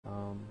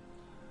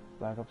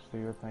Black Ops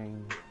 3.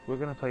 We're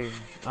gonna play,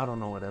 I don't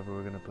know whatever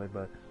we're gonna play,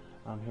 but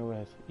I'm here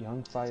with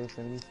Young Fire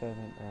 77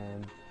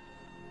 and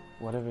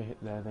whatever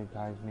the other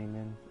guy's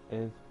name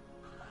is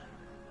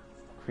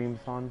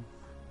Creamson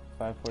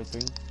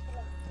 543.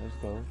 Let's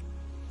go.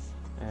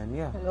 And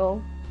yeah.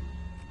 Hello.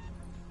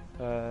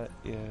 Yeah,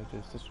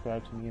 just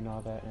subscribe to me and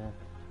all that, and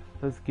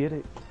let's get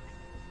it.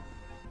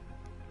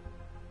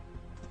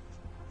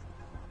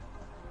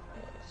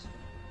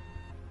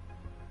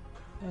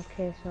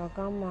 Okay, so I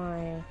got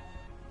my...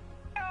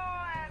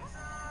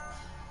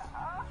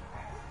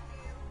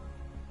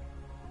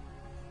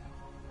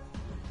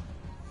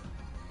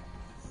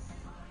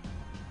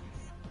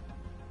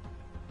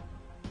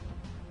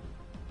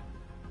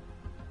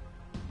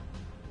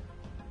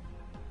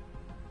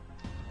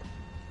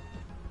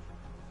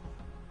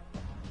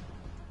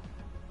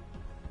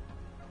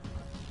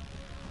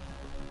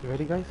 You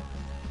ready, guys?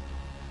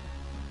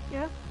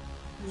 Yeah.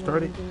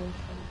 Start it.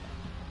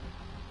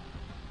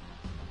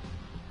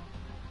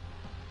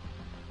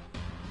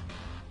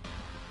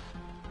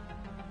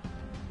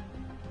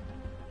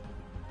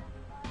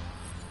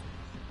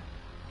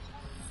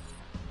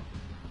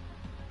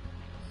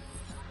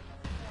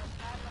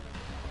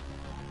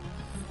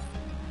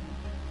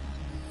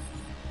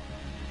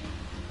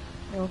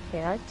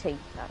 Okay, I take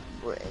that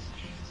bridge.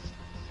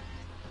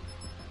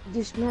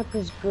 This map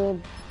is good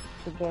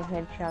to get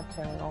headshots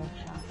and long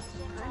shots.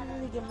 I'm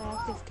gonna get my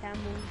active camo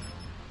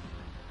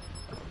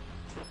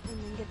and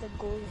then get the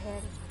gold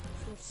head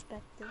for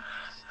perspective.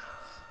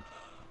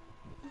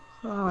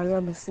 Oh,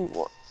 let me see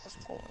what's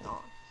going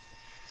on.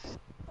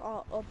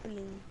 Oh,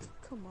 uplink.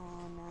 Come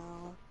on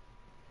now.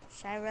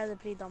 Should I rather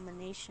play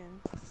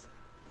domination?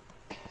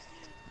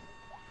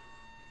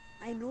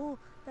 I know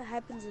that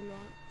happens a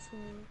lot, so...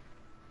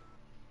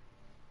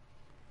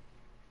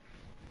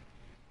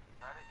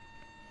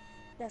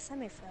 That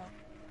time I fell.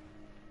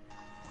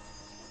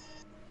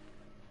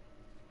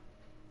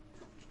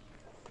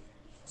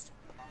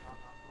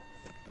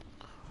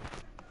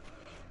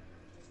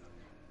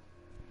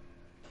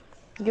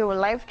 Your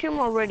live stream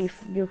already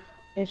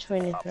it's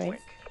finished,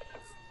 right?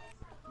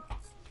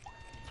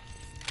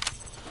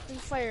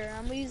 Fire,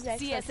 I'm gonna use that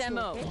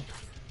CSMO. okay?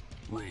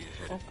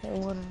 Okay,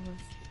 whatever.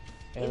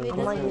 If it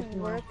doesn't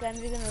work, I'm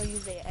just gonna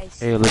use the ice.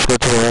 Hey, let's go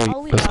to the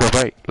right. Let's go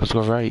right. Let's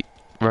go right.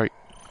 Right.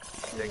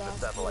 Take the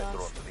satellite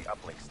drone to the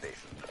uplink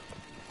station.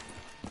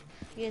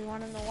 You guys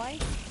wanna know why?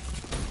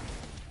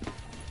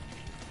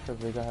 Because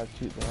they have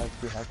two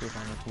hackers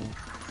on the team.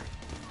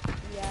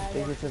 Yeah.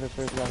 Thank you to the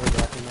first guy who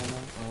dropped a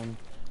memo.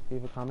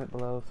 Leave a comment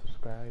below,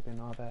 subscribe,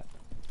 and all that.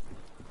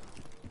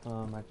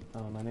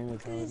 My name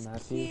is Howard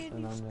Matthews,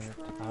 and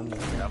I'm the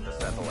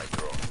satellite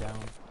drone down.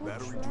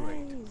 Battery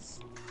drained.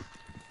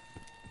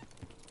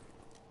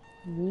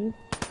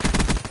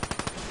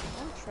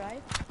 I'll try.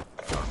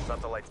 Our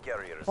satellite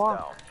carrier is Oh,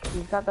 down.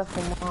 you got that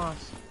from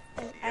us.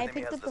 I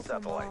picked up the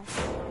satellite.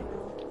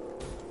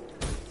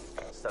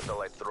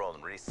 Satellite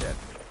drone reset.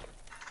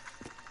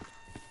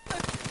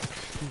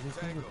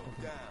 Tango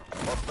down.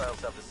 Hostiles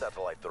have the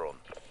satellite drone.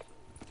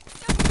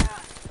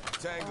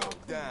 Tango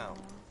down.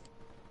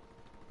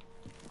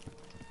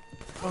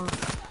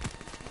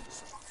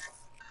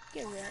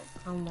 Get red.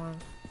 Come on.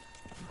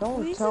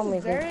 Don't tell me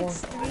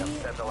this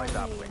Satellite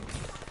uplink.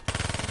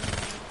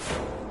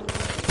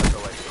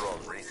 Satellite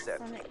drone reset.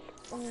 Oh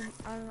my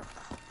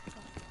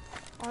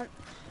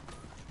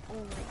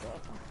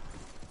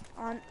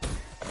god.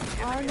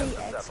 On the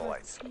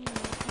satellite.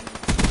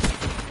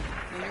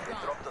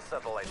 Drop the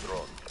satellite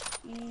drone.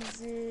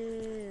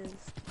 Jesus.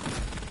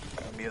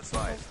 Be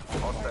advised,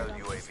 hostile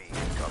UAV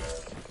incoming.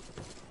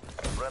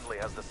 Friendly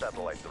has the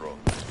satellite drone.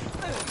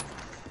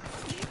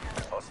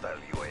 Hostile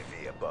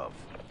UAV above.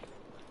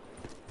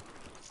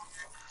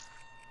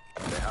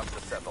 They have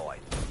the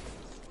satellite.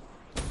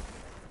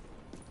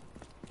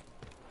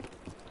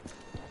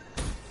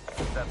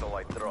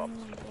 Satellite dropped. Oh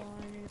my god,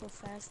 I need to go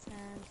fast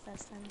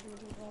hand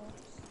really well.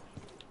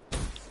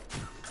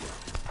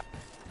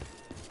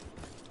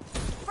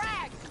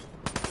 Frag!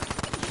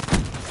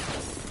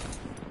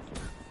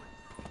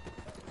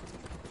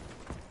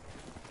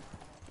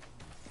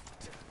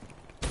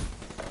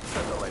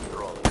 Satellite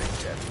drone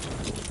reset.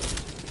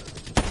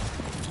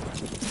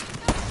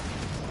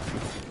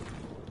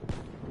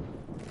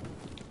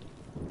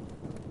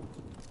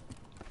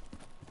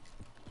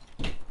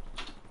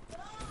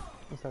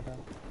 What's that guy?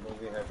 Don't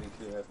be happy,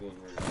 too happy in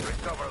here.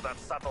 Recover that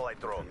satellite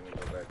drone. We're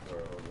gonna go back to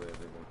our old way of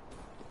living.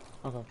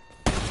 Okay.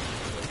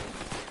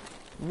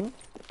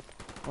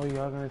 Oh,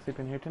 y'all gonna sleep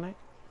in here tonight?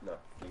 No,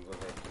 you can go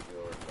ahead and take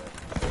yours back.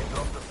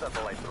 Drop the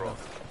satellite drone.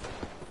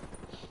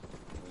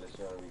 Unless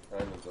you want to be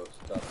kind and go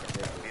stop the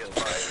Be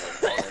advised,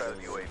 hostile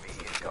UAV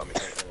incoming.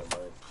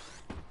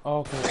 Oh,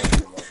 okay. Sleep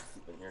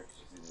in here because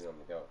she's easy on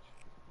the couch.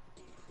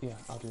 Yeah,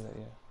 I'll do that,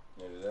 yeah.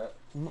 You do that?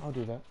 I'll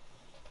do that.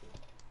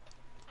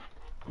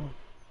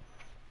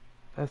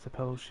 That's the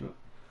pillow sheet.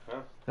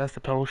 Huh? That's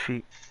the pillow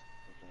sheet.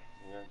 Okay,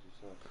 you got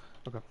yourself.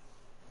 Okay.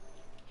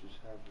 Just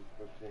have you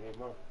put your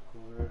name up.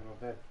 Cool, in my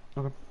bed.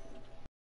 Okay.